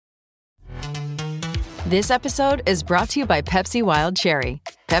This episode is brought to you by Pepsi Wild Cherry.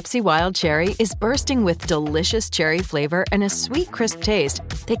 Pepsi Wild Cherry is bursting with delicious cherry flavor and a sweet, crisp taste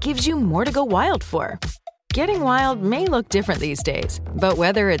that gives you more to go wild for. Getting wild may look different these days, but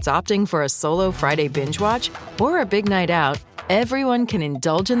whether it's opting for a solo Friday binge watch or a big night out, everyone can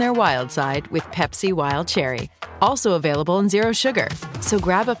indulge in their wild side with Pepsi Wild Cherry. Also available in Zero Sugar. So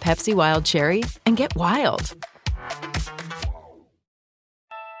grab a Pepsi Wild Cherry and get wild.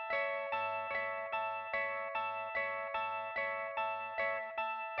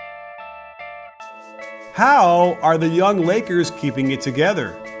 How are the young Lakers keeping it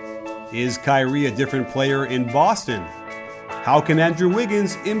together? Is Kyrie a different player in Boston? How can Andrew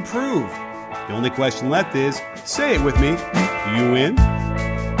Wiggins improve? The only question left is, say it with me, you in?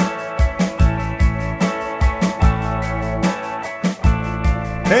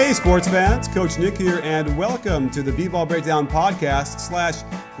 Hey sports fans, Coach Nick here, and welcome to the B-Ball Breakdown podcast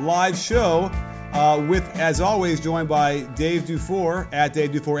 / live show with, as always, joined by Dave Dufour at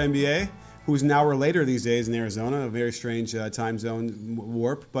Dave Dufour NBA, who's an hour later these days in Arizona, a very strange time zone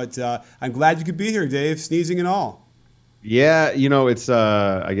warp. But I'm glad you could be here, Dave, sneezing and all. Yeah, you know, it's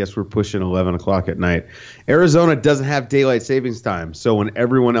I guess we're pushing 11 o'clock at night. Arizona doesn't have daylight savings time, so when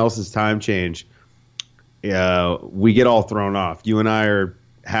everyone else's time change, we get all thrown off. You and I are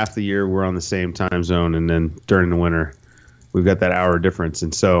half the year we're on the same time zone, and then during the winter, we've got that hour difference.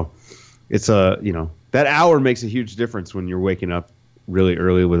 And so it's that hour makes a huge difference when you're waking up really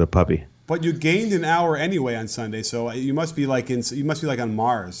early with a puppy. But you gained an hour anyway on Sunday, so you must be like on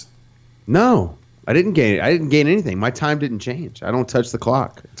Mars. No, I didn't gain anything. My time didn't change. I don't touch the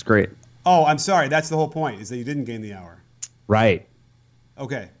clock. It's great. Oh, I'm sorry. That's the whole point, is that you didn't gain the hour. Right.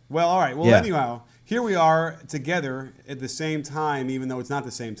 Okay. Well, all right. Well, yeah. Anyhow, here we are together at the same time, even though it's not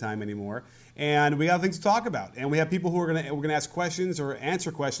the same time anymore. And we have things to talk about. And we have people who are we're gonna ask questions or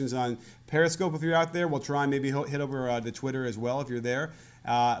answer questions on Periscope if you're out there. We'll try and maybe hit over to Twitter as well if you're there.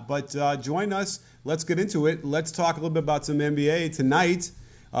 But join us. Let's get into it. Let's talk a little bit about some NBA tonight.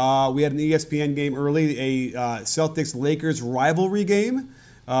 We had an ESPN game early, a Celtics-Lakers rivalry game,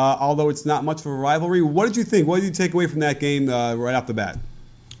 although it's not much of a rivalry. What did you think? What did you take away from that game right off the bat?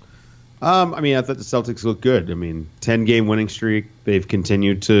 I thought the Celtics looked good. 10-game winning streak. They've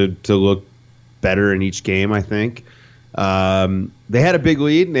continued to look better in each game, I think. They had a big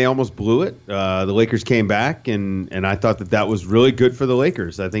lead, and they almost blew it. The Lakers came back, and I thought that was really good for the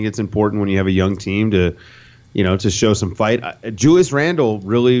Lakers. I think it's important when you have a young team to show some fight. Julius Randle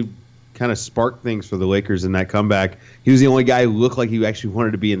really kind of sparked things for the Lakers in that comeback. He was the only guy who looked like he actually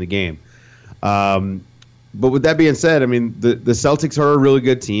wanted to be in the game. But with that being said, the Celtics are a really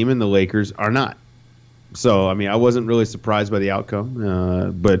good team, and the Lakers are not. So, I wasn't really surprised by the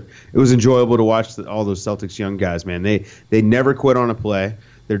outcome, but it was enjoyable to watch all those Celtics young guys, man. They never quit on a play.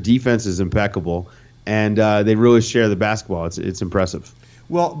 Their defense is impeccable, and they really share the basketball. It's impressive.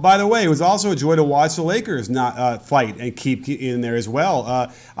 Well, by the way, it was also a joy to watch the Lakers not fight and keep in there as well.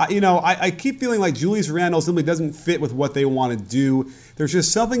 I keep feeling like Julius Randle simply doesn't fit with what they want to do. There's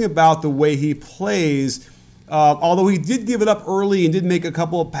just something about the way he plays. Although he did give it up early and did make a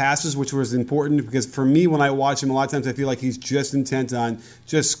couple of passes, which was important because for me, when I watch him, a lot of times I feel like he's just intent on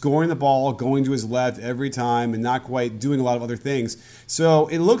just scoring the ball, going to his left every time, and not quite doing a lot of other things. So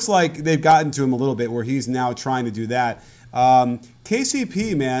it looks like they've gotten to him a little bit where he's now trying to do that.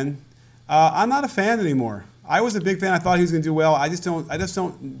 KCP, man, I'm not a fan anymore. I was a big fan. I thought he was going to do well. I just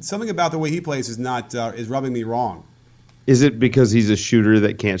don't. Something about the way he plays is rubbing me wrong. Is it because he's a shooter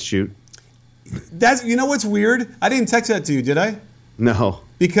that can't shoot? You know what's weird? I didn't text that to you, did I? No.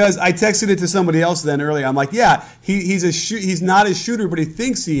 Because I texted it to somebody else then earlier. I'm like, yeah, he's not a shooter, but he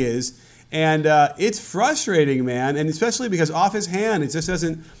thinks he is, and it's frustrating, man. And especially because off his hand, it's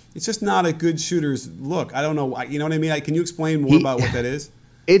just not a good shooter's look. I don't know. You know what I mean? Can you explain more about what that is?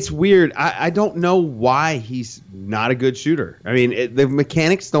 It's weird. I don't know why he's not a good shooter. The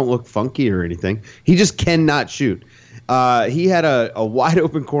mechanics don't look funky or anything. He just cannot shoot. He had a wide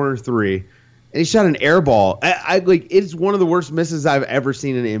open corner three. And he shot an air ball. It's one of the worst misses I've ever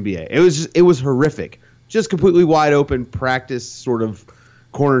seen in the NBA. It was horrific. Just completely wide open practice sort of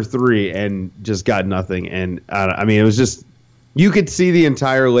corner three and just got nothing. And it was just, you could see the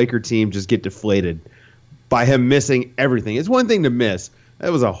entire Laker team just get deflated by him missing everything. It's one thing to miss.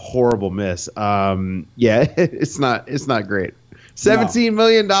 That was a horrible miss. It's not great. $17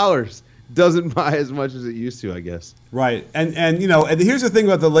 million. Doesn't buy as much as it used to, I guess. Right, and here's the thing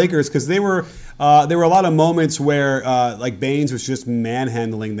about the Lakers, because there were a lot of moments where like Baines was just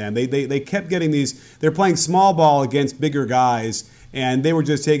manhandling them. They kept getting these. They're playing small ball against bigger guys, and they were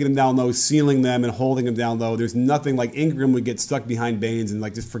just taking them down low, sealing them, and holding them down low. There's nothing like Ingram would get stuck behind Baines and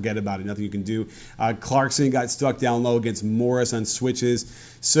like just forget about it. Nothing you can do. Clarkson got stuck down low against Morris on switches.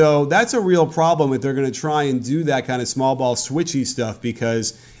 So that's a real problem if they're going to try and do that kind of small ball switchy stuff,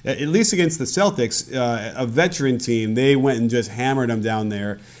 because at least against the Celtics, a veteran team, they went and just hammered them down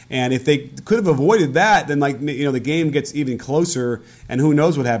there. And if they could have avoided that, then the game gets even closer, and who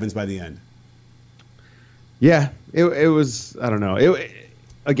knows what happens by the end. Yeah, it was, I don't know.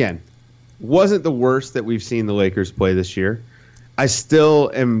 Again, wasn't the worst that we've seen the Lakers play this year. I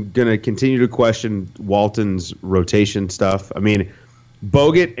still am going to continue to question Walton's rotation stuff. I mean,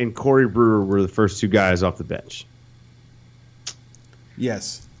 Bogut and Corey Brewer were the first two guys off the bench.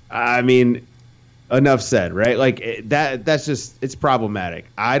 Yes. I mean, enough said, right? Like that's just, it's problematic.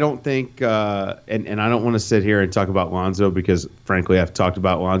 I don't think, and I don't want to sit here and talk about Lonzo because, frankly, I've talked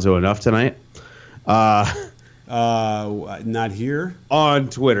about Lonzo enough tonight. Not here on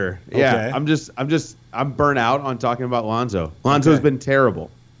Twitter. Okay. Yeah, I'm burnt out on talking about Lonzo. Lonzo's been terrible.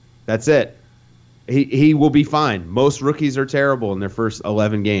 That's it. He will be fine. Most rookies are terrible in their first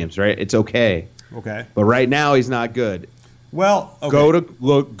 11 games, right? It's okay. Okay. But right now he's not good. Well, okay.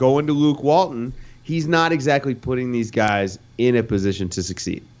 Go into Luke Walton. He's not exactly putting these guys in a position to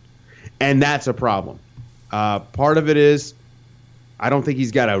succeed, and that's a problem. Part of it is I don't think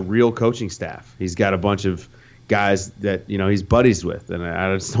he's got a real coaching staff. He's got a bunch of guys that he's buddies with, and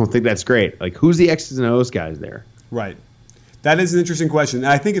I just don't think that's great. Like, who's the X's and O's guys there? Right. That is an interesting question. And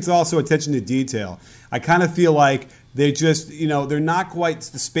I think it's also attention to detail. I kind of feel like they just, they're not quite,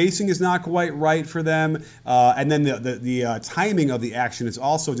 the spacing is not quite right for them. And then the timing of the action is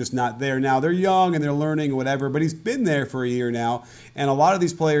also just not there. Now, they're young and they're learning or whatever, but he's been there for a year now. And a lot of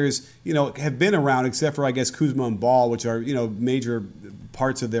these players, have been around, except for, I guess, Kuzma and Ball, which are, major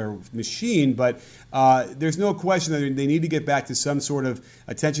parts of their machine. But there's no question that they need to get back to some sort of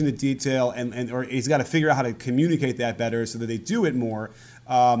attention to detail, or he's got to figure out how to communicate that better so that they do it more.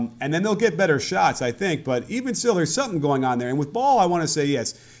 And then they'll get better shots, I think. But even still, there's something going on there. And with Ball, I want to say,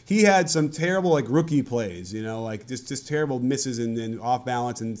 yes, he had some terrible rookie plays, just terrible misses and off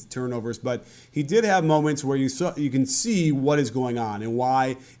balance and turnovers. But he did have moments where you can see what is going on and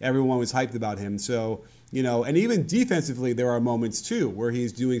why everyone was hyped about him. So, and even defensively, there are moments too where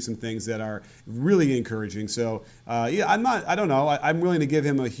he's doing some things that are really encouraging. So, I don't know. I'm willing to give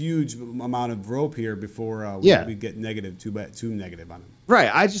him a huge amount of rope here before we get too negative on him.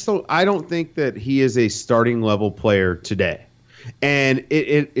 Right. I don't think that he is a starting level player today. And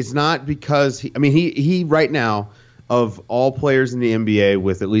it's not because he right now, of all players in the NBA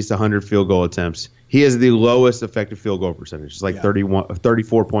with at least 100 field goal attempts, he has the lowest effective field goal percentage. It's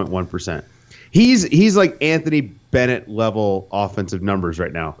 34.1%. He's like Anthony Bennett level offensive numbers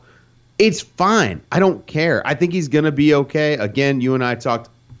right now. It's fine. I don't care. I think he's going to be okay. Again, you and I talked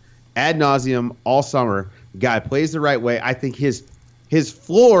ad nauseum all summer. The guy plays the right way. I think his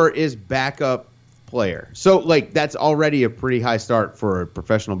floor is backup player. So that's already a pretty high start for a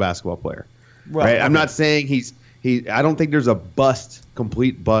professional basketball player. Well, right? Okay. I'm not saying I don't think there's a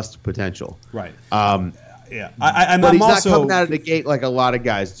complete bust potential. Right. Yeah, but he's not coming out of the gate like a lot of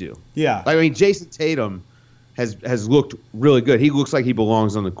guys do. Yeah, Jason Tatum has looked really good. He looks like he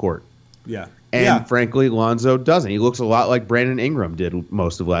belongs on the court. Yeah, and frankly, Lonzo doesn't. He looks a lot like Brandon Ingram did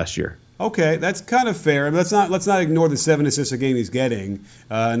most of last year. Okay, that's kind of fair. Let's not ignore the 7 assists a game he's getting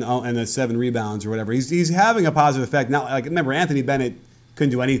and the 7 rebounds or whatever. He's having a positive effect. Now, remember, Anthony Bennett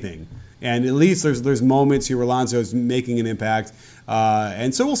couldn't do anything, and at least there's moments here where Lonzo's making an impact,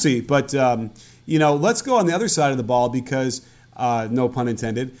 and so we'll see. But let's go on the other side of the ball because, no pun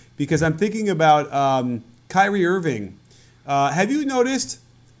intended, because I'm thinking about Kyrie Irving. Have you noticed?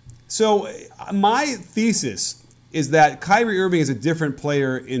 So my thesis is that Kyrie Irving is a different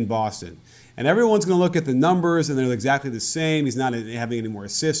player in Boston. And everyone's going to look at the numbers and they're exactly the same. He's not having any more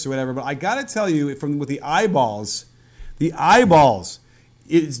assists or whatever. But I got to tell you, with the eyeballs,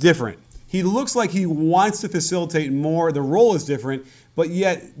 it's different. He looks like he wants to facilitate more. The role is different. But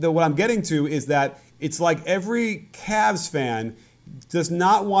yet, what I'm getting to is that it's like every Cavs fan does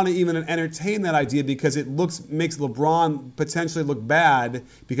not want to even entertain that idea because it makes LeBron potentially look bad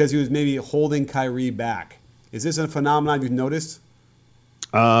because he was maybe holding Kyrie back. Is this a phenomenon you've noticed?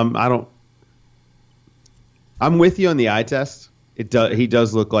 I'm with you on the eye test. He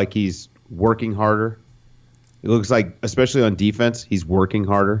does look like he's working harder. It looks like, especially on defense, he's working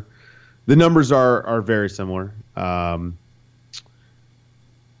harder. The numbers are very similar.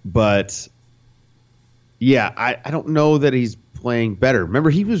 But, yeah, I don't know that he's playing better. Remember,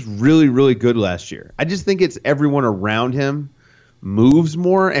 he was really, really good last year. I just think it's everyone around him moves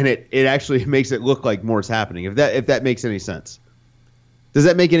more, and it actually makes it look like more is happening, if that makes any sense. Does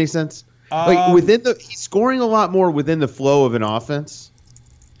that make any sense? He's scoring a lot more within the flow of an offense,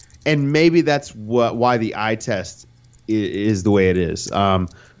 and maybe that's why the eye test is the way it is.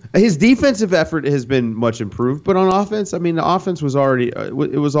 His defensive effort has been much improved, but on offense, I mean, the offense was already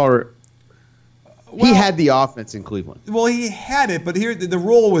he had the offense in Cleveland. Well, he had it, but here the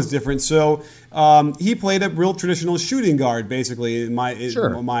role was different. So he played a real traditional shooting guard, basically. In my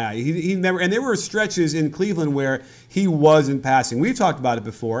eye, he never. And there were stretches in Cleveland where he wasn't passing. We've talked about it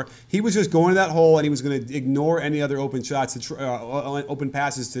before. He was just going to that hole, and he was going to ignore any other open shots, open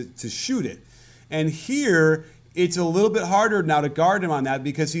passes to shoot it. And here, it's a little bit harder now to guard him on that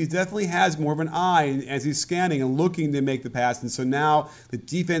because he definitely has more of an eye as he's scanning and looking to make the pass. And so now the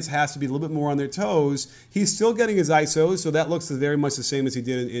defense has to be a little bit more on their toes. He's still getting his ISOs, so that looks very much the same as he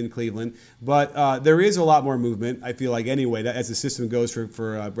did in Cleveland. But there is a lot more movement, I feel like, anyway, as the system goes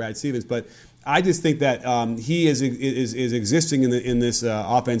for Brad Stevens. But I just think that he is existing in this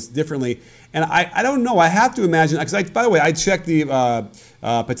offense differently. And I don't know. I have to imagine, because by the way, I checked the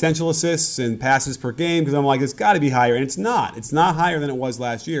potential assists and passes per game because I'm like, it's got to be higher. And it's not. It's not higher than it was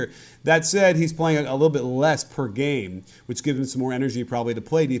last year. That said, he's playing a little bit less per game, which gives him some more energy probably to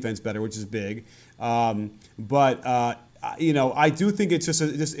play defense better, which is big. I do think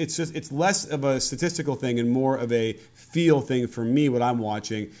it's less of a statistical thing and more of a feel thing for me, what I'm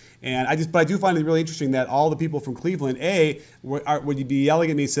watching. And but I do find it really interesting that all the people from Cleveland, would you be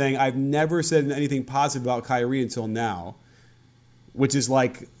yelling at me saying, I've never said anything positive about Kyrie until now, which is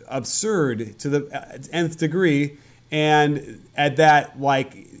like absurd to the nth degree. And at that,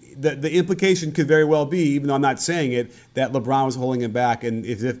 like, the implication could very well be, even though I'm not saying it, that LeBron was holding him back, and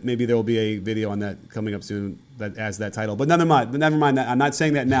if maybe there will be a video on that coming up soon that has that title. But never mind that. I'm not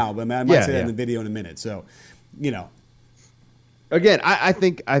saying that now, but I might say that in the video in a minute. So, Again, I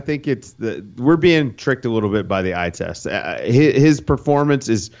think it's we're being tricked a little bit by the eye test. His performance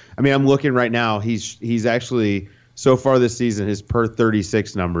is. I mean, I'm looking right now. He's actually so far this season his per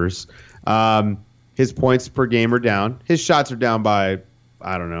 36 numbers. His points per game are down. His shots are down by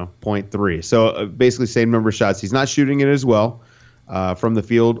 0.3. So basically same number of shots. He's not shooting it as well from the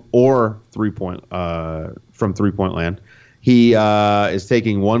field or from 3-point land. He is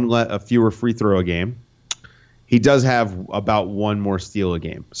taking a fewer free throw a game. He does have about one more steal a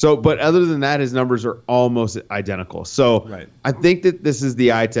game. So, but other than that, his numbers are almost identical. So right. I think that this is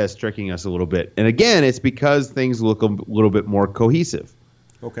the eye test tricking us a little bit. And again, it's because things look a little bit more cohesive.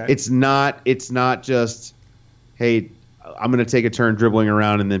 Okay. It's not just, hey, I'm going to take a turn dribbling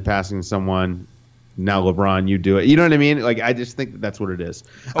around and then passing to someone. Now, LeBron, you do it. You know what I mean? Like, I just think that's what it is.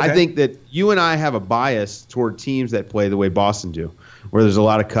 Okay. I think that you and I have a bias toward teams that play the way Boston do, where there's a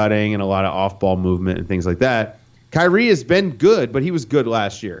lot of cutting and a lot of off-ball movement and things like that. Kyrie has been good, but he was good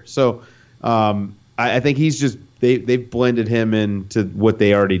last year. So I think he's just they've blended him into what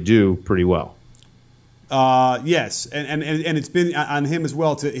they already do pretty well. Yes, and it's been on him as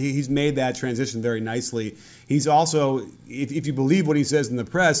well. He's made that transition very nicely. He's also, if you believe what he says in the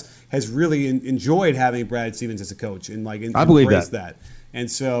press, has really enjoyed having Brad Stevens as a coach and I believe that. And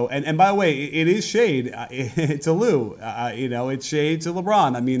so, and by the way, it is shade to Lou. It's shade to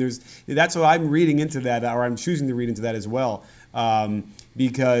LeBron. I mean, that's what I'm reading into that, or I'm choosing to read into that as well,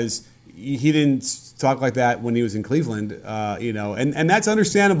 because he didn't talk like that when he was in Cleveland, and that's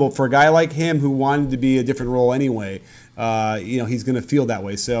understandable for a guy like him who wanted to be a different role anyway. He's going to feel that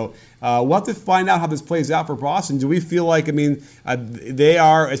way. So we'll have to find out how this plays out for Boston. Do we feel like, they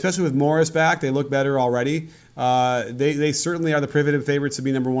are, especially with Morris back, they look better already. They certainly are the prohibitive favorites to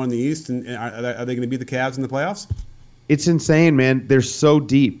be number one in the East. And are they going to beat the Cavs in the playoffs? It's insane, man. They're so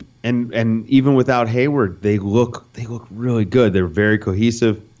deep, and even without Hayward, they look really good. They're very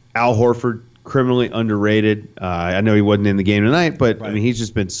cohesive. Al Horford, criminally underrated. I know he wasn't in the game tonight, but right. I mean, he's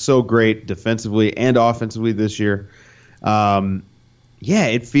just been so great defensively and offensively this year.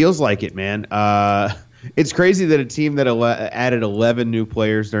 It feels like it, man. It's crazy that a team that added 11 new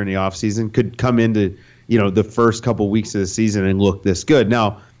players during the offseason could come into the first couple weeks of the season and look this good.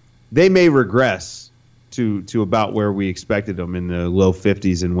 Now, they may regress to about where we expected them in the low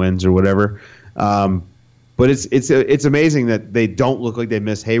 50s in wins or whatever. But it's amazing that they don't look like they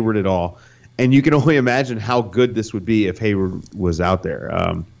miss Hayward at all. And you can only imagine how good this would be if Hayward was out there.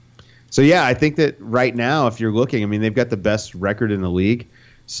 I think that right now, if you're looking, they've got the best record in the league.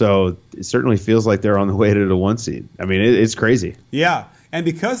 So it certainly feels like they're on the way to the 1 seed. It's crazy. Yeah, and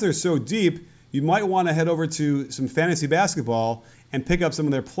because they're so deep, you might want to head over to some fantasy basketball and pick up some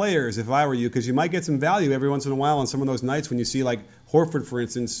of their players if I were you, because you might get some value every once in a while on some of those nights when you see, like Horford, for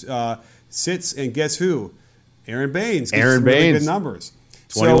instance, sits and guess who? Aaron Baines. Really good numbers.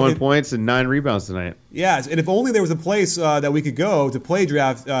 21 points and 9 rebounds tonight. Yes, and if only there was a place that we could go to play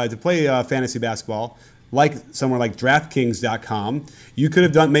fantasy basketball, like somewhere like DraftKings.com, you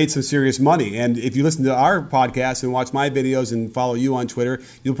could have made some serious money. And if you listen to our podcast and watch my videos and follow you on Twitter,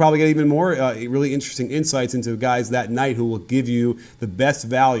 you'll probably get even more really interesting insights into guys that night who will give you the best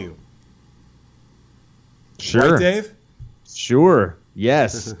value. Sure, right, Dave? Sure.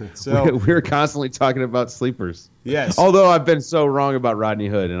 Yes. So we're constantly talking about sleepers. Yes. Although I've been so wrong about Rodney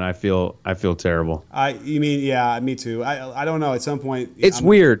Hood, and I feel terrible. Me too. I don't know. At some point, it's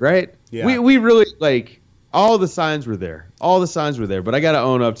weird, right? Yeah. We really all the signs were there. All the signs were there, but I got to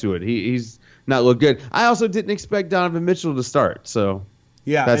own up to it. He's not looked good. I also didn't expect Donovan Mitchell to start. So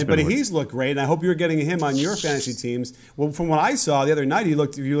yeah, but he's looked great, and I hope you're getting him on your fantasy teams. Well, from what I saw the other night, he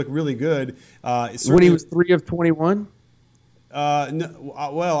looked really good. When he was 3 of 21.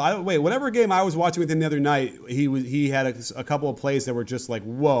 Whatever game I was watching with him the other night, he had a couple of plays that were just like,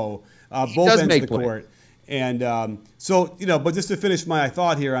 whoa, both ends of the court. And but just to finish my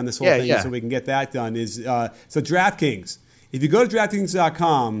thought here on this whole thing, so we can get that done, is so DraftKings. If you go to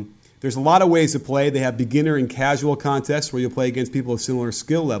DraftKings.com, there's a lot of ways to play. They have beginner and casual contests where you'll play against people of similar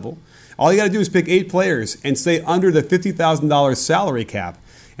skill level. All you got to do is pick 8 players and stay under the $50,000 salary cap.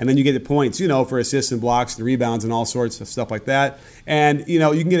 And then you get the points, for assists and blocks and rebounds and all sorts of stuff like that. And, you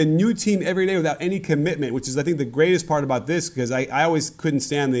can get a new team every day without any commitment, which is, I think, the greatest part about this, because I always couldn't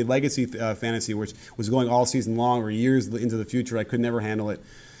stand the legacy fantasy, which was going all season long or years into the future. I could never handle it.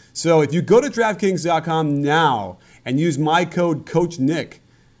 So if you go to DraftKings.com now and use my code CoachNick,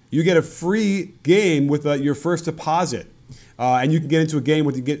 you get a free game with your first deposit. And you can get into a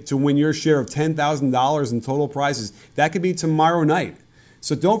game to win your share of $10,000 in total prizes. That could be tomorrow night.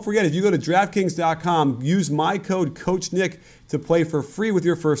 So don't forget, if you go to DraftKings.com, use my code CoachNick to play for free with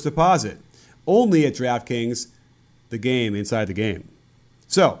your first deposit. Only at DraftKings, the game inside the game.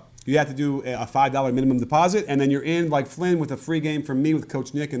 So you have to do a $5 minimum deposit, and then you're in like Flynn with a free game from me with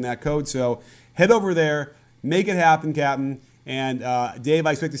Coach Nick and that code. So head over there, make it happen, Captain. And Dave,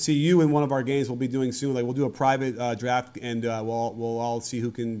 I expect to see you in one of our games we'll be doing soon. We'll do a private draft, and we'll all see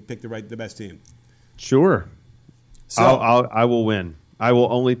who can pick the best team. Sure. So I will win. I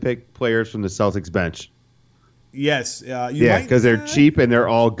will only pick players from the Celtics bench. Yes. Because they're cheap and they're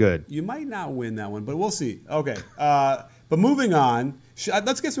all good. You might not win that one, but we'll see. Okay. But moving on,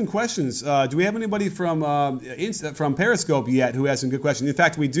 let's get some questions. Do we have anybody from Periscope yet who has some good questions? In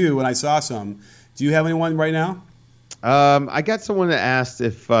fact, we do, and I saw some. Do you have anyone right now? I got someone that asked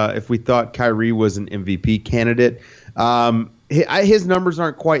if we thought Kyrie was an MVP candidate. His numbers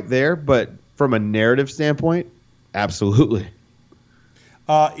aren't quite there, but from a narrative standpoint, absolutely.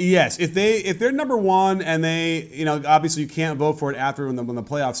 Yes, if they're number one and they, obviously you can't vote for it after when the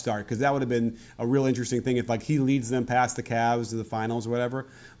playoffs start, because that would have been a real interesting thing if he leads them past the Cavs to the finals or whatever.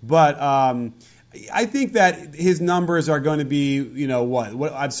 But I think that his numbers are going to be,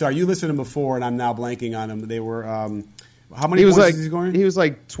 what? I'm sorry, you listed him before and I'm now blanking on him. They were how many points is he scoring? He was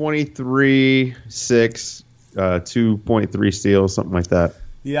 23, 6, 2.3 steals, something like that.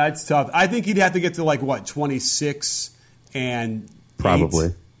 Yeah, it's tough. I think he'd have to get to 26 and. Probably.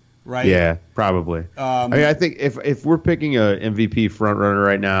 8, right? Yeah, probably. I think if we're picking a MVP front runner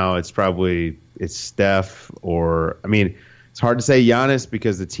right now, it's Steph or it's hard to say Giannis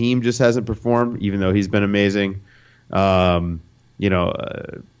because the team just hasn't performed, even though he's been amazing. Porzingis,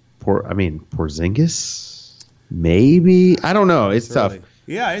 maybe. I don't know. It's tough.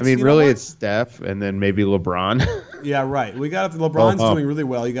 Yeah, it's Steph and then maybe LeBron. Yeah, right. LeBron's doing really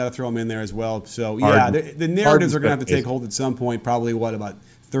well. You got to throw him in there as well. So the narratives are going to have to take hold at some point. Probably about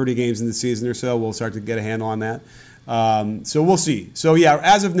 30 games in the season or so. We'll start to get a handle on that. So we'll see. So yeah,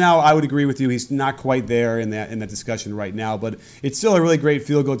 as of now, I would agree with you. He's not quite there in that discussion right now, but it's still a really great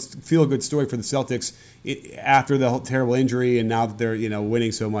feel good story for the Celtics after the terrible injury and now that they're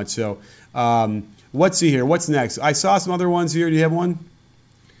winning so much. So let's see here. What's next? I saw some other ones here. Do you have one?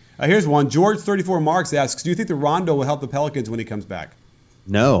 Here's one. George34 Marks asks, do you think that Rondo will help the Pelicans when he comes back?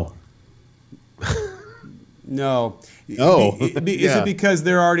 No. No. No. Is it because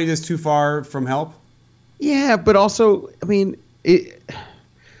they're already just too far from help? Yeah, but also,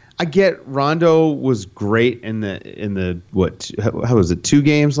 I get Rondo was great in the how was it, 2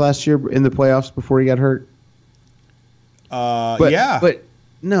 games last year in the playoffs before he got hurt? Yeah. But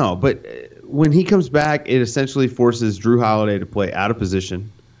when he comes back, it essentially forces Drew Holiday to play out of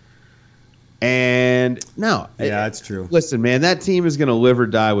position. And no, yeah, that's true. Listen, man, that team is going to live or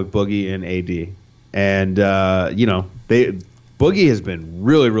die with Boogie and AD, and Boogie has been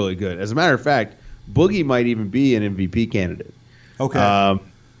really, really good. As a matter of fact, Boogie might even be an MVP candidate. Okay.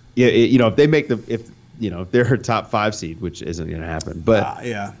 If they make if they're a top 5 seed, which isn't going to happen. But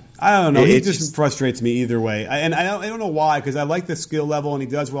yeah. I don't know. He just frustrates me either way. And I don't know why, because I like the skill level and he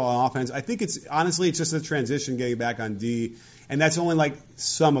does well on offense. I think it's just a transition getting back on D. And that's only like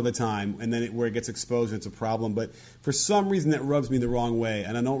some of the time. And then where it gets exposed, it's a problem. But for some reason, that rubs me the wrong way.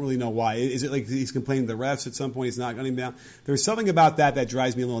 And I don't really know why. Is it like he's complaining to the refs at some point? He's not gunning down. There's something about that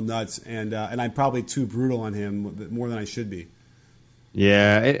drives me a little nuts. And I'm probably too brutal on him more than I should be.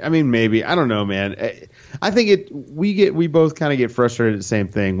 Yeah, I mean, maybe. I don't know, man. I think we both kind of get frustrated at the same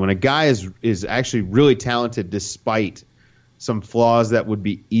thing. When a guy is actually really talented despite some flaws that would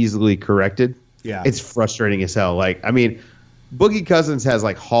be easily corrected, it's frustrating as hell. Like, I mean, Boogie Cousins has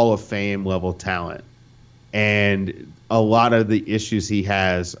like Hall of Fame level talent, and a lot of the issues he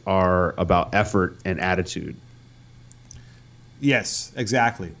has are about effort and attitude. Yes,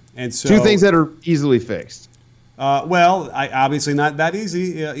 exactly. And so 2 things that are easily fixed. Well, obviously not that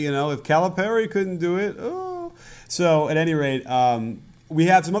easy. If Calipari couldn't do it. Oh. So at any rate, we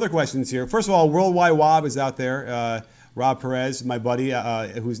have some other questions here. First of all, Worldwide Wob is out there. Rob Perez, my buddy,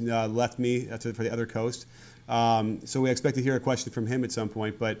 who's left me for the other coast. So we expect to hear a question from him at some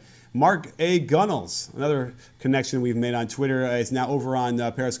point. But Mark A. Gunnels, another connection we've made on Twitter, is now over on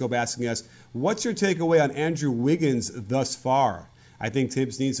Periscope asking us, what's your takeaway on Andrew Wiggins thus far? I think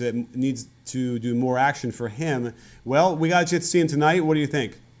Tibbs needs to do more action for him. Well, we got a chance to see him tonight. What do you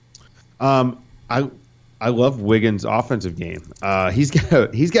think? I love Wiggins' offensive game. He's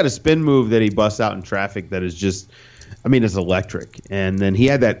got a spin move that he busts out in traffic that is just, I mean, it's electric. And then he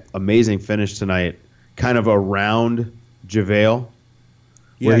had that amazing finish tonight, kind of around JaVale,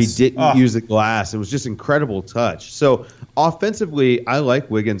 where he didn't use the glass. It was just incredible touch. So offensively, I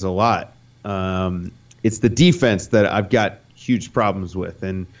like Wiggins a lot. It's the defense that I've got huge problems with,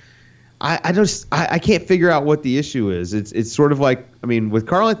 and I can't figure out what the issue is. It's sort of like, I mean, with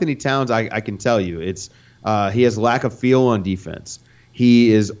Karl Anthony Towns, I can tell you it's he has lack of feel on defense.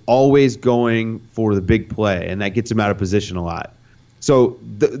 He is always going for the big play, and that gets him out of position a lot. So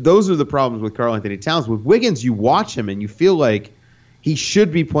those are the problems with Karl Anthony Towns. With Wiggins, you watch him and you feel like he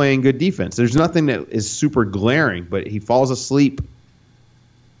should be playing good defense. There's nothing that is super glaring, but he falls asleep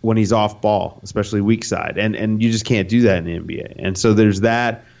when he's off ball, especially weak side. And you just can't do that in the NBA. And so there's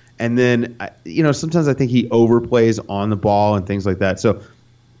that. And then, sometimes I think he overplays on the ball and things like that. So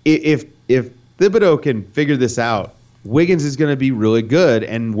if Thibodeau can figure this out, Wiggins is going to be really good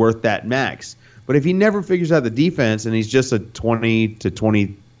and worth that max. But if he never figures out the defense and he's just a 20 to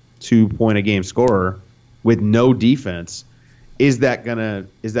 22 point a game scorer with no defense, is that gonna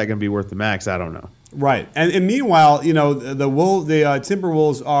be worth the max? I don't know. Right, and meanwhile, the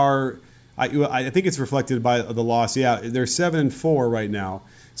Timberwolves are. I think it's reflected by the loss. Yeah, they're 7-4 right now,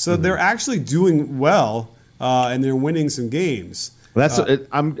 so they're actually doing well, and they're winning some games. Well,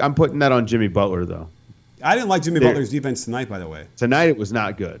 I'm putting that on Jimmy Butler though. I didn't like Jimmy Butler's defense tonight, by the way. Tonight it was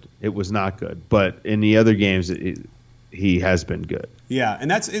not good. It was not good. But in the other games, he has been good. Yeah,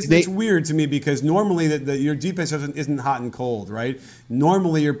 and it's weird to me because normally your defense isn't hot and cold, right?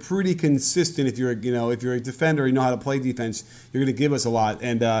 Normally you're pretty consistent. If you're a defender, you know how to play defense. You're going to give us a lot,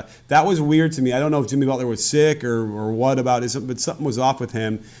 and that was weird to me. I don't know if Jimmy Butler was sick or what about it, but something was off with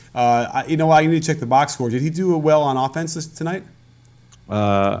him. I need to check the box score. Did he do well on offense tonight?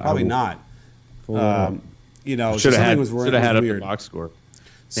 Probably not. Should have had up the box score.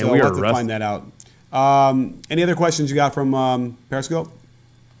 So we'll have to find that out. Any other questions you got from Periscope?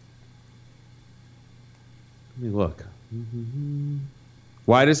 Let me look.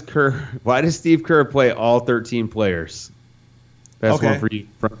 Why does Steve Kerr play all 13 players? That's one for you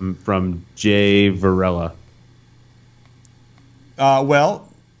from Jay Varela. Well,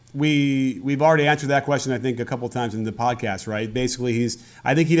 we've already answered that question, I think, a couple times in the podcast, right? Basically,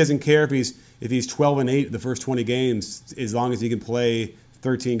 I think he doesn't care if he's 12-8 the first 20 games, as long as he can play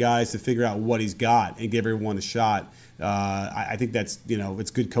 13 guys to figure out what he's got and give everyone a shot. I think that's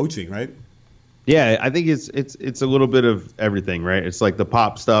it's good coaching, right? Yeah, I think it's a little bit of everything, right? It's like the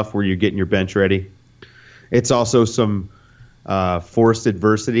pop stuff where you're getting your bench ready. It's also some forced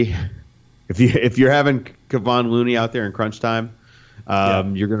adversity. If you're having Kevon Looney out there in crunch time,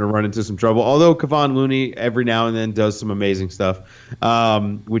 you're going to run into some trouble. Although Kevon Looney every now and then does some amazing stuff,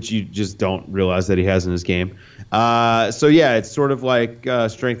 which you just don't realize that he has in his game. So yeah, it's sort of like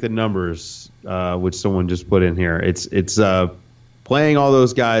strength in numbers, which someone just put in here. It's playing all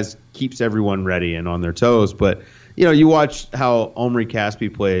those guys keeps everyone ready and on their toes. But you watch how Omri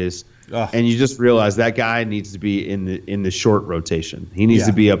Caspi plays, and you just realize that guy needs to be in the short rotation. He needs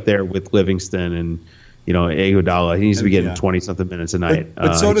to be up there with Livingston and Iguodala. He needs to be getting 20-something minutes a night.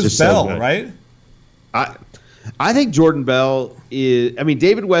 But so does Bell, right? I think Jordan Bell is – I mean,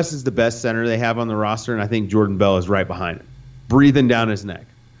 David West is the best center they have on the roster, and I think Jordan Bell is right behind him, breathing down his neck.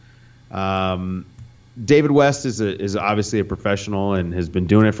 David West is obviously a professional and has been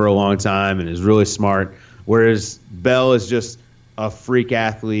doing it for a long time and is really smart, whereas Bell is just a freak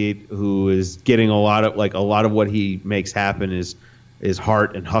athlete who is getting a lot of what he makes happen is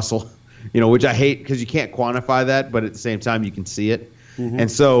heart and hustle, which I hate because you can't quantify that, but at the same time you can see it. Mm-hmm.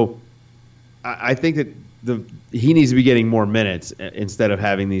 And so I think that he needs to be getting more minutes instead of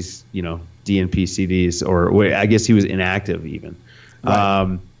having these, DNP CDs, or I guess he was inactive even.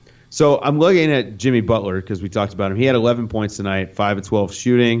 Right. So I'm looking at Jimmy Butler because we talked about him. He had 11 points tonight, 5 of 12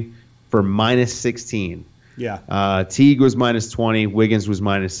 shooting for minus 16. Yeah. Teague was minus 20. Wiggins was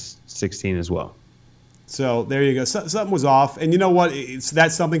minus 16 as well. So there you go. Something was off. And you know what?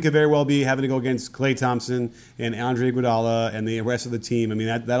 That something could very well be having to go against Klay Thompson and Andre Iguodala and the rest of the team. I mean,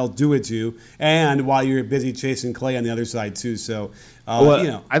 that'll do it to you. And while you're busy chasing Klay on the other side, too. So,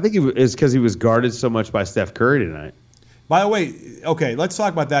 I think it was because he was guarded so much by Steph Curry tonight. By the way, okay, let's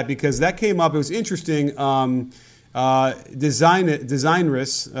talk about that because that came up. It was interesting. Designress,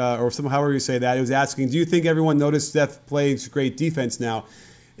 or however you say that, it was asking, do you think everyone noticed Steph plays great defense now?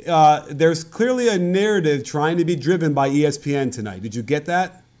 There's clearly a narrative trying to be driven by ESPN tonight. Did you get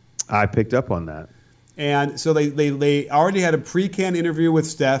that? I picked up on that. And so they already had a pre-canned interview with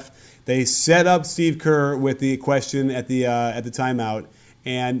Steph. They set up Steve Kerr with the question at the timeout.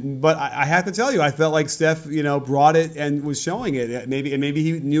 But I have to tell you, I felt like Steph, brought it and was showing it. Maybe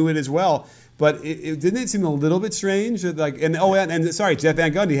he knew it as well. But didn't it seem a little bit strange? Jeff Van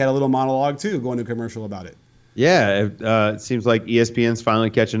Gundy had a little monologue too, going to commercial about it. Yeah, it seems like ESPN's finally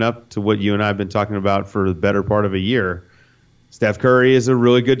catching up to what you and I have been talking about for the better part of a year. Steph Curry is a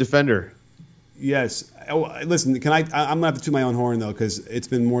really good defender. Yes. Listen, I'm gonna have to toot my own horn though, because it's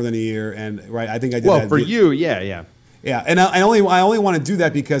been more than a year, and right, I think I did. Well, for you, yeah. Yeah, and I only want to do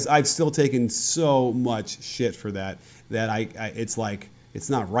that because I've still taken so much shit for that it's like it's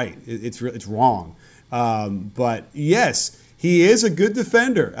not right. It's wrong. But yes, he is a good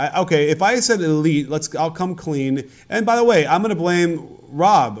defender. Okay, if I said elite, I'll come clean. And by the way, I'm going to blame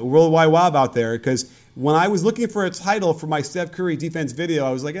Rob, Worldwide Wob out there, because when I was looking for a title for my Steph Curry defense video,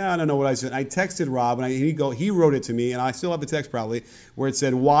 I was like, I don't know what I said. I texted Rob, and he wrote it to me, and I still have the text probably, where it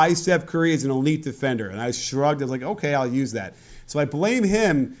said, why Steph Curry is an elite defender. And I shrugged. I was like, okay, I'll use that. So I blame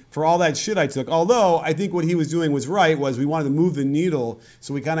him for all that shit I took. Although I think what he was doing was right, was we wanted to move the needle,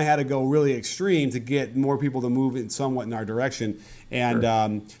 so we kind of had to go really extreme to get more people to move it somewhat in our direction. And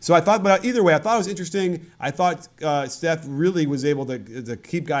sure. So I thought, but either way, I thought it was interesting. I thought Steph really was able to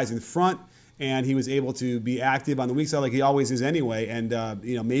keep guys in front. And he was able to be active on the weak side like he always is anyway. And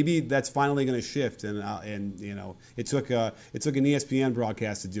maybe that's finally going to shift. And it took an ESPN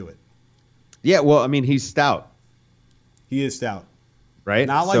broadcast to do it. Yeah, well, I mean, he's stout. He is stout, right?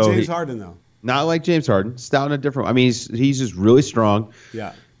 Not like James Harden though. Not like James Harden. Stout in a different. I mean, he's just really strong.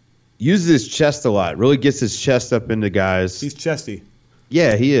 Yeah. Uses his chest a lot. Really gets his chest up into guys. He's chesty.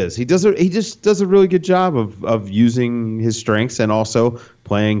 Yeah, he is. He just does a really good job of using his strengths and also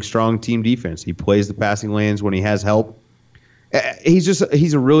playing strong team defense. He plays the passing lanes when he has help. He's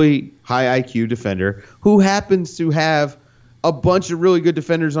a really high IQ defender who happens to have a bunch of really good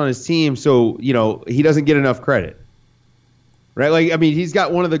defenders on his team, so he doesn't get enough credit. Right? Like, I mean, he's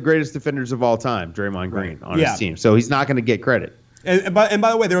got one of the greatest defenders of all time, Draymond Green, on his team, so he's not going to get credit. And by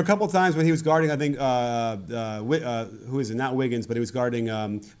the way, there were a couple of times when he was guarding, I think, who is it? Not Wiggins, but he was guarding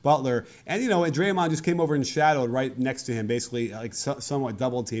Butler. And, and Draymond just came over and shadowed right next to him, basically like somewhat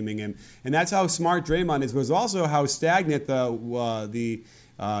double teaming him. And that's how smart Draymond is, but it's also how stagnant the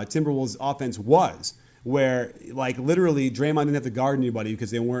Timberwolves offense was, where like literally Draymond didn't have to guard anybody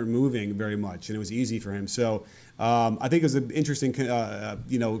because they weren't moving very much, and it was easy for him. So I think it was an interesting,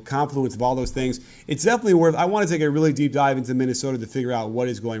 confluence of all those things. It's definitely worth. I want to take a really deep dive into Minnesota to figure out what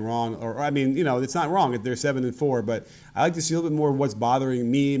is going wrong. Or I mean, it's not wrong. They're 7-4, but I like to see a little bit more of what's bothering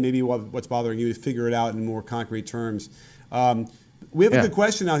me, maybe what's bothering you, to figure it out in more concrete terms. We have a good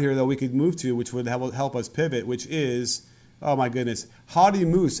question out here though we could move to, which would help us pivot, which is. Oh my goodness! Howdy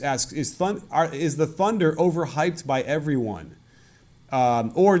Moose asks: Is the Thunder overhyped by everyone,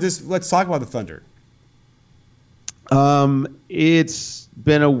 or just let's talk about the Thunder? It's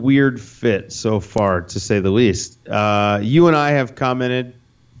been a weird fit so far, to say the least. You and I have commented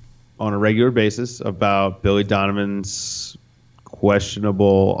on a regular basis about Billy Donovan's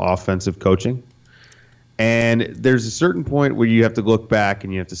questionable offensive coaching, and there's a certain point where you have to look back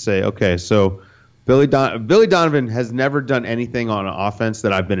and you have to say, okay, so. Billy Donovan has never done anything on an offense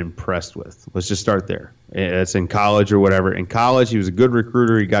that I've been impressed with. Let's just start there. It's in college or whatever. In college, he was a good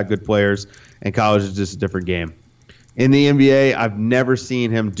recruiter. He got good players. and college is just a different game. In the NBA, I've never seen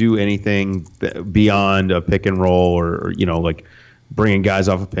him do anything beyond a pick and roll or like bringing guys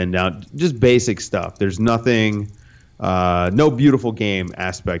off a pin down, just basic stuff. There's nothing, no beautiful game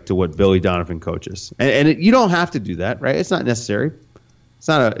aspect to what Billy Donovan coaches. And you don't have to do that, right? It's not necessary. It's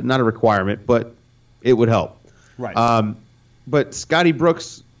not a requirement, but it would help. Right. But Scotty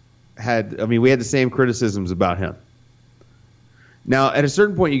Brooks we had the same criticisms about him. Now, at a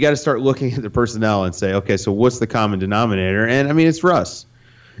certain point, you got to start looking at the personnel and say, okay, so what's the common denominator? And, it's Russ.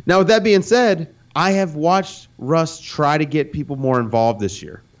 Now, with that being said, I have watched Russ try to get people more involved this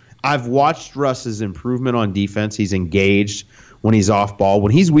year. I've watched Russ's improvement on defense. He's engaged when he's off ball.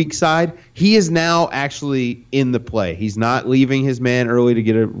 When he's weak side, he is now actually in the play. He's not leaving his man early to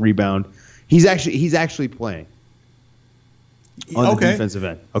get a rebound. He's actually playing on the defensive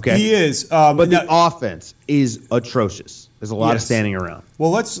end. Okay, he is. But the offense is atrocious. There's a lot of standing around. Well,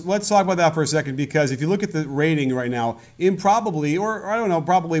 let's talk about that for a second, because if you look at the rating right now, probably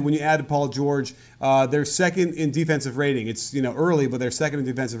when you add Paul George, they're second in defensive rating. It's early, but they're second in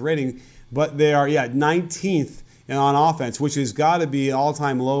defensive rating. But they are 19th on offense, which has got to be an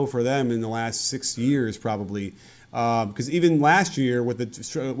all-time low for them in the last 6 years, probably. Because even last year with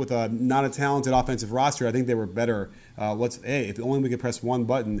a not a talented offensive roster, I think they were better. If only we could press one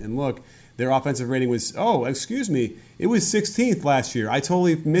button and look. Their offensive rating was, it was 16th last year. I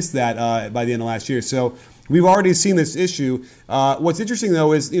totally missed that by the end of last year. So we've already seen this issue. What's interesting,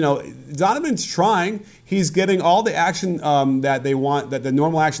 though, is, Donovan's trying. He's getting all the action that they want, that the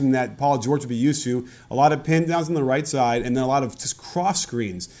normal action that Paul George would be used to, a lot of pin downs on the right side, and then a lot of just cross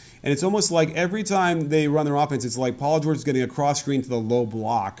screens. And it's almost like every time they run their offense, it's like Paul George is getting a cross screen to the low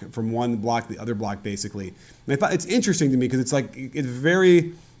block from one block to the other block, basically. And I thought it's interesting to me because it's like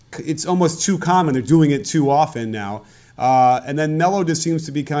it's almost too common. They're doing it too often now. And then Melo just seems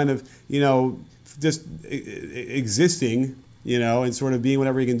to be kind of, just existing, and sort of being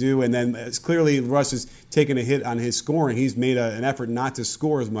whatever he can do. And then it's clearly Russ is taking a hit on his scoring. He's made an effort not to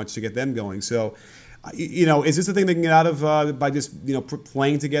score as much to get them going. So, is this a thing they can get out of by just,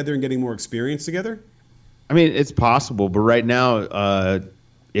 playing together and getting more experience together? I mean, it's possible, but right now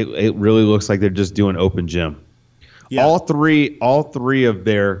it really looks like they're just doing open gym. Yeah. All three of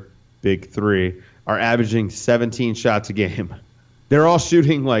their big three are averaging 17 shots a game. They're all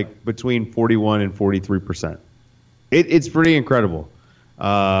shooting like between 41 and 43%. It's pretty incredible.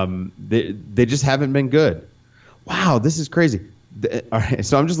 They just haven't been good. Wow, this is crazy. All right,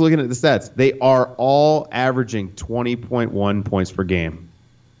 so I'm just looking at the stats. They are all averaging 20.1 points per game.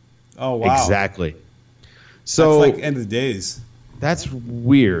 Oh, wow. Exactly. So that's like end of the days. That's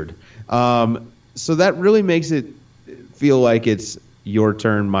weird. So that really makes it feel like it's your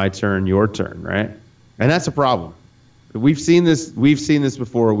turn, my turn, your turn, right? And that's a problem. We've seen this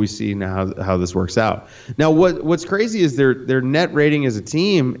before. We've seen how this works out. Now, what's crazy is their net rating as a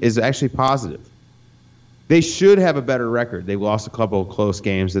team is actually positive. They should have a better record. They lost a couple of close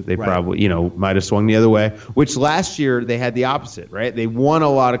games that they probably might have swung the other way. Which last year they had the opposite, right? They won a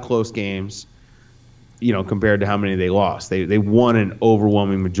lot of close games, compared to how many they lost. They won an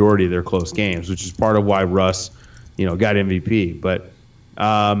overwhelming majority of their close games, which is part of why Russ, got MVP. But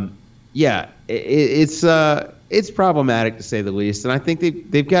it's problematic to say the least. And I think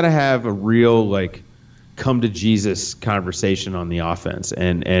they've got to have a real come to Jesus conversation on the offense,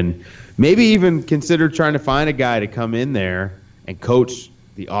 and maybe even consider trying to find a guy to come in there and coach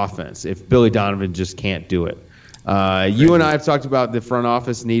the offense if Billy Donovan just can't do it. You and I have talked about the front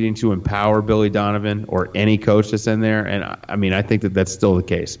office needing to empower Billy Donovan or any coach that's in there, and I think that's still the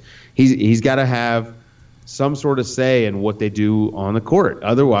case. He's got to have some sort of say in what they do on the court.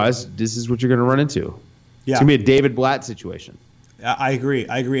 Otherwise, this is what you're going to run into. Yeah. It's going to be a David Blatt situation. I agree.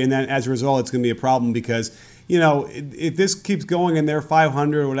 And then as a result, it's going to be a problem because, if this keeps going and they're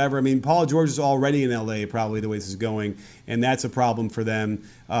 500 or whatever, Paul George is already in L.A. probably the way this is going, and that's a problem for them.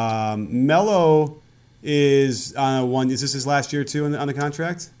 Melo is on is this his last year too on the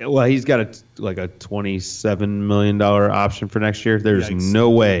contract? Well, he's got a $27 million option for next year. There's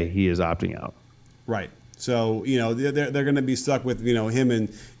no way he is opting out. Right. So, they're going to be stuck with, him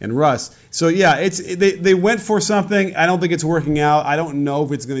and Russ. So, yeah, they went for something. I don't think it's working out. I don't know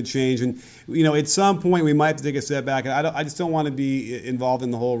if it's going to change. And, at some point we might have to take a step back. I just don't want to be involved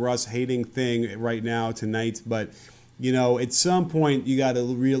in the whole Russ hating thing right now tonight. But, at some point you got to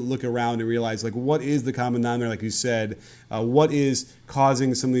look around and realize, what is the common denominator, like you said? What is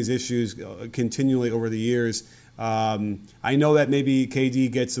causing some of these issues continually over the years? I know that maybe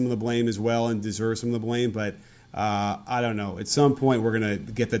KD gets some of the blame as well and deserves some of the blame, but I don't know. At some point, we're going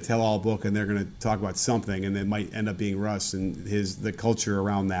to get the tell-all book, and they're going to talk about something, and it might end up being Russ and the culture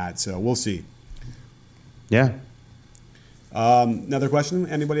around that. So we'll see. Yeah. Another question?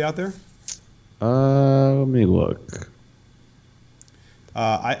 Anybody out there? Let me look.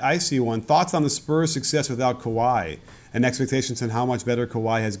 I see one. Thoughts on the Spurs' success without Kawhi and expectations on how much better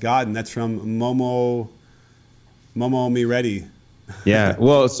Kawhi has gotten? That's from Momo Miretti. Yeah.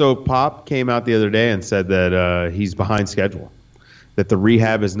 Well, so Pop came out the other day and said that he's behind schedule, that the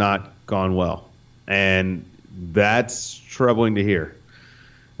rehab has not gone well. And that's troubling to hear.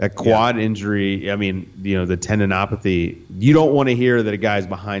 That quad injury, I mean, the tendinopathy, you don't want to hear that a guy's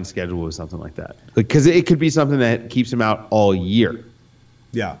behind schedule with something like that. Because it could be something that keeps him out all year.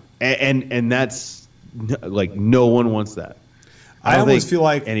 Yeah. And that's, like, no one wants that. I almost feel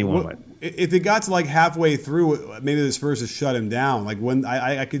like anyone would. If it got to like halfway through, maybe the Spurs just shut him down. Like when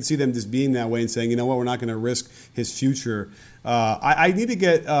I could see them just being that way and saying, you know what, we're not going to risk his future. I need to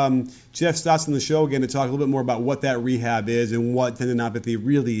get Jeff Stotts on the show again to talk a little bit more about what that rehab is and what tendinopathy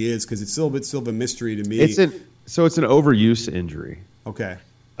really is, because it's still a bit mystery to me. It's an overuse injury. Okay.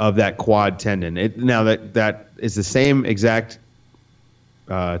 Of that quad tendon. Now that is the same exact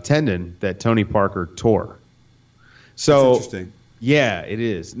tendon that Tony Parker tore. So that's interesting. Yeah, it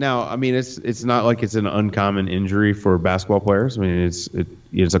is. Now, I mean, it's not like it's an uncommon injury for basketball players. I mean, it's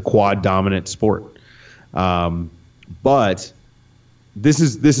a quad dominant sport. But this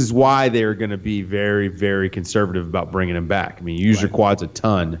is why they're going to be very, very conservative about bringing him back. I mean, you use your quads a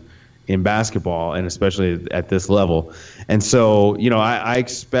ton in basketball, and especially at this level. And so, I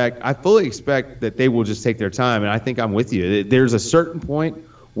fully expect that they will just take their time. And I think I'm with you. There's a certain point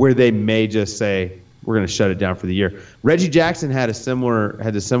where they may just say, we're going to shut it down for the year. Reggie Jackson had a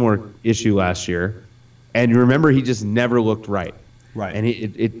similar issue last year, and remember, he just never looked right. Right. And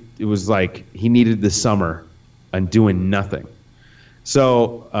it was like he needed the summer and doing nothing.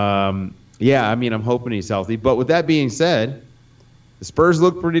 So I mean, I'm hoping he's healthy. But with that being said, the Spurs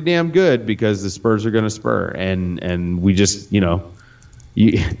look pretty damn good because the Spurs are going to spur, and we just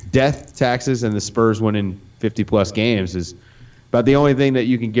death, taxes, and the Spurs winning 50+ games is about the only thing that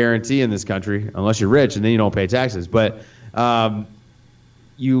you can guarantee in this country, unless you're rich and then you don't pay taxes. But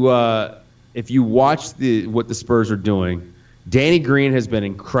if you watch what the Spurs are doing, Danny Green has been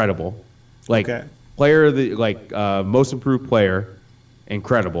incredible. Player of the most improved player,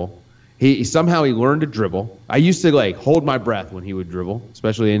 incredible. He learned to dribble. I used to hold my breath when he would dribble,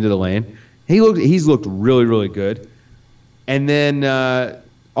 especially into the lane. He's looked really, really good. And then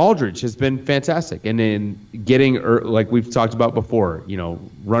Aldridge has been fantastic, and then getting, like we've talked about before,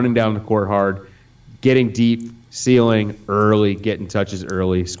 running down the court hard, getting deep, sealing early, getting touches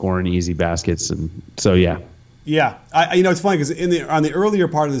early, scoring easy baskets, and so yeah. Yeah, it's funny because on the earlier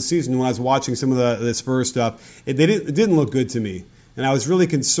part of the season when I was watching some of the Spurs stuff, it didn't look good to me. And I was really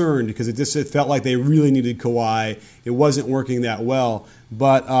concerned because it felt like they really needed Kawhi. It wasn't working that well.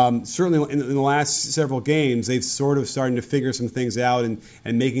 But certainly in the last several games, they've sort of started to figure some things out and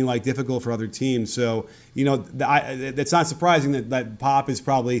making life difficult for other teams. So, that's not surprising that Pop is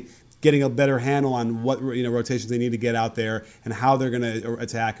probably getting a better handle on what rotations they need to get out there and how they're going to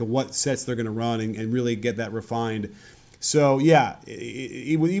attack and what sets they're going to run and really get that refined. So, yeah,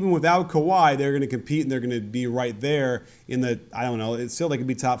 even without Kawhi, they're going to compete and they're going to be right there in the, I don't know, it's still they could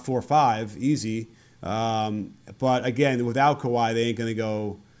be top 4 or 5, easy. But, again, without Kawhi, they ain't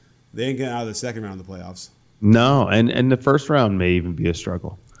getting out of the second round of the playoffs. No, and the first round may even be a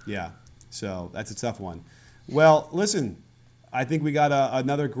struggle. Yeah, so that's a tough one. Well, listen, I think we got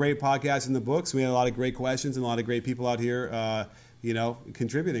another great podcast in the books. We had a lot of great questions and a lot of great people out here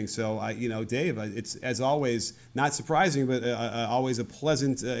contributing. So, Dave, it's, as always, not surprising, but always a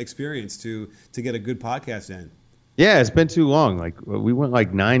pleasant experience to get a good podcast in. Yeah, it's been too long. We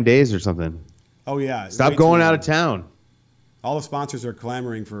went 9 days or something. Oh, yeah. Stop going out of town. All the sponsors are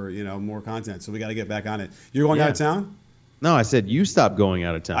clamoring for, more content, so we got to get back on it. You're going out of town? No, I said you stop going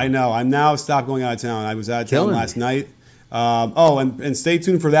out of town. I know. I'm now stopped going out of town. I was out of town last night. And stay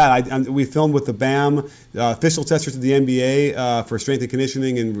tuned for that. We filmed with the BAM, official testers of the NBA for strength and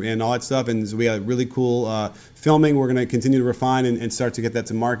conditioning and all that stuff. And so we got really cool filming. We're going to continue to refine and start to get that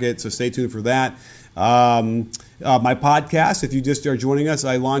to market. So stay tuned for that. My podcast, if you just are joining us,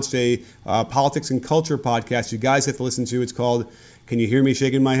 I launched a politics and culture podcast you guys have to listen to. It's called Can You Hear Me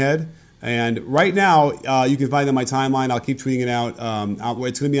Shaking My Head? And right now, you can find it on my timeline. I'll keep tweeting it out.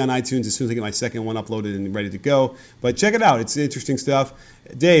 It's going to be on iTunes as soon as I get my second one uploaded and ready to go. But check it out. It's interesting stuff.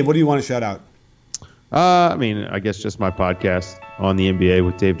 Dave, what do you want to shout out? I guess just my podcast on the NBA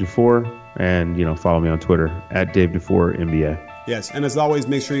with Dave Dufour. And, follow me on Twitter @Dave Dufour NBA. Yes, and as always,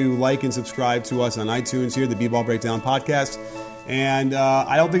 make sure you like and subscribe to us on iTunes here, the B-Ball Breakdown Podcast. And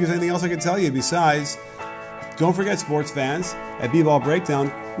I don't think there's anything else I can tell you besides, don't forget, sports fans, at B-Ball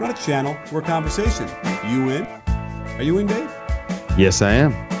Breakdown, we're not a channel, we're a conversation. You in? Are you in, Dave? Yes, I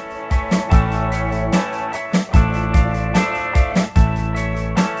am.